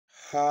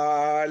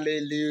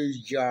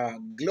Hallelujah.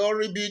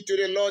 Glory be to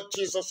the Lord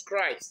Jesus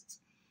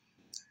Christ.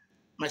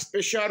 My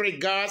special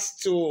regards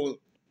to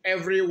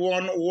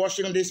everyone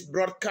watching this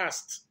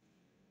broadcast.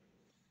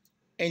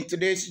 In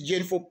today's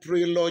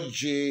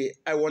Genvoprilogy,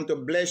 I want to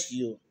bless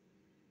you.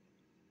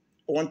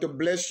 I want to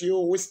bless you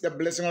with the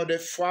blessing of the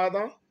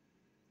Father.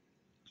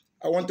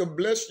 I want to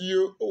bless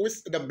you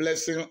with the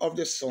blessing of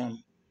the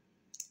Son.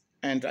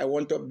 And I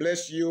want to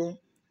bless you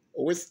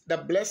with the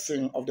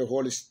blessing of the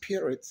Holy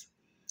Spirit.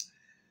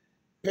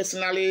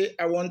 Personally,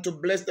 I want to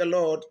bless the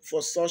Lord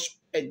for such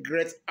a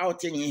great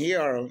outing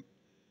here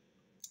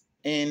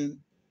in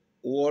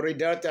Warri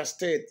Delta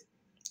State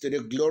to the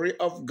glory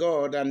of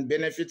God and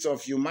benefits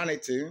of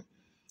humanity.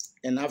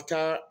 And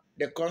after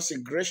the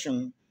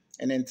consecration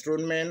and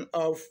enthronement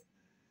of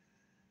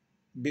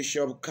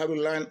Bishop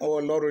Caroline O.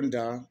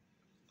 Lorinda,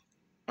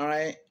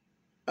 I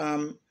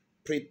am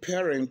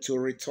preparing to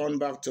return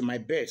back to my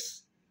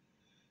base.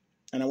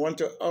 And I want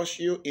to urge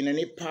you in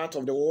any part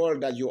of the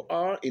world that you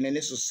are, in any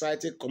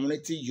society,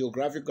 community,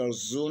 geographical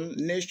zone,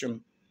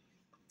 nation,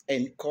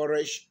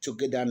 encourage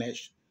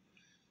togetherness,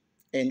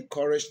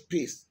 encourage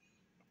peace,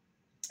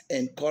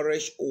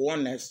 encourage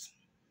oneness.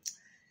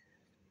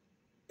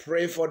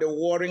 Pray for the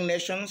warring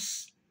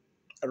nations,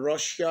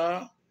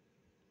 Russia,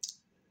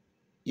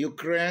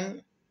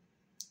 Ukraine,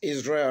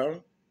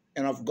 Israel,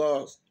 and of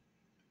course,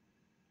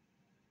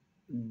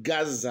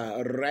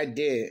 Gaza, right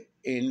there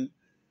in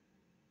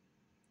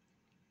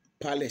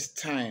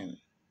Palestine.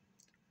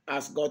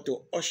 Ask God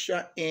to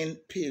usher in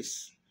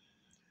peace.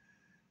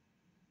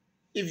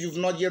 If you've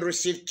not yet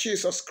received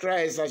Jesus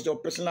Christ as your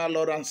personal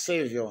Lord and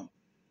Savior,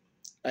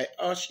 I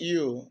urge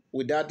you,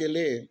 without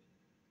delay,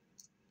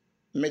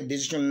 make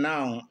decision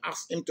now.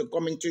 Ask Him to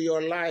come into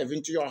your life,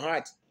 into your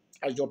heart,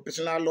 as your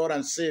personal Lord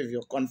and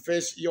Savior.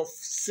 Confess your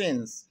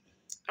sins.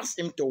 Ask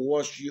Him to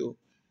wash you.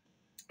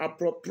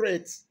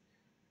 Appropriate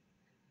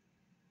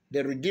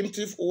the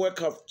redemptive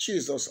work of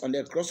Jesus on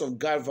the cross of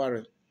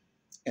Calvary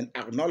and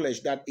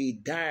acknowledge that He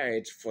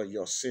died for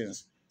your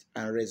sins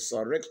and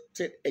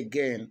resurrected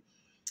again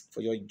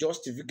for your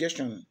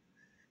justification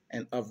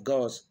and of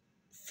God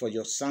for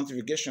your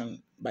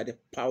sanctification by the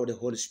power of the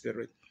Holy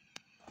Spirit.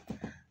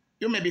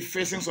 You may be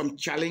facing some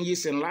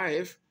challenges in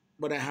life,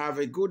 but I have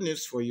a good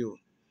news for you.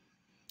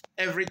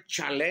 Every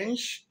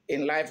challenge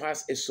in life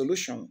has a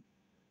solution,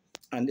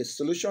 and the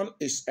solution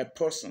is a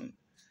person,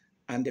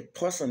 and the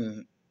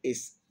person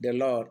is the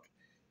Lord,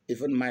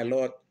 even my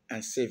Lord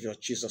and Savior,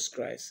 Jesus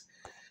Christ.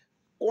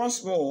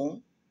 Once more,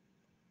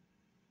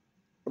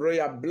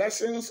 royal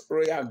blessings,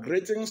 royal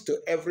greetings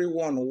to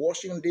everyone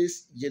watching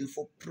this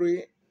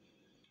Genvopri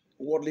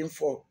Worldling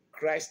for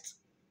Christ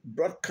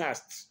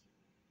broadcast.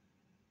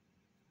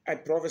 I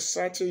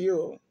prophesy to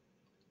you,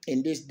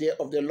 in this day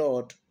of the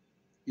Lord,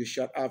 you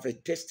shall have a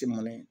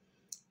testimony,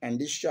 and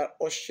this shall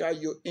usher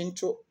you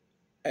into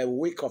a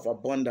week of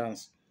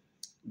abundance,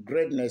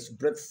 greatness,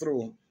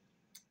 breakthrough,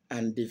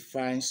 and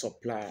divine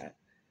supply.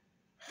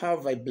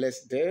 Have a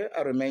blessed day.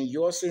 I remain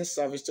yours in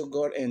service to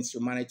God and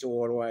humanity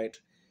worldwide.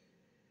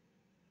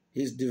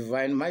 His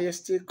Divine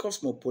Majesty,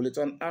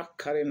 Cosmopolitan,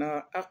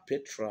 Archcardinal,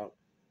 Archpatriarch,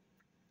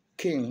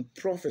 King,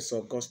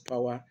 Professor,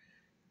 Godspower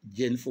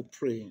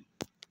Genvopri.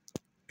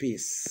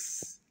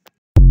 Peace.